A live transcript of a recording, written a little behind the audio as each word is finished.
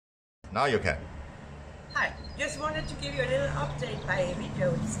Now you can. Hi, just wanted to give you a little update by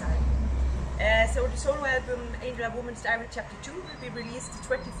video this time. So the solo album Angel and Woman's Diary Chapter 2 will be released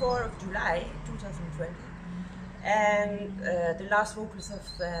the 24th of July 2020. And the last vocals of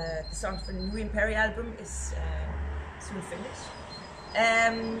the songs for the new Imperial album is soon finished.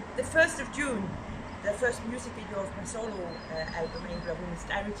 The 1st of June, the first music video of my solo album Angel and Woman's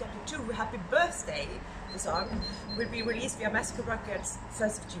Diary Chapter 2, Happy Birthday, the song, will be released via Massacre Records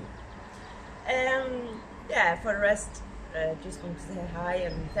 1st of June. Yeah, for the rest, just want to say hi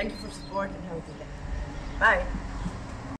and thank you for support and have a good day. Bye!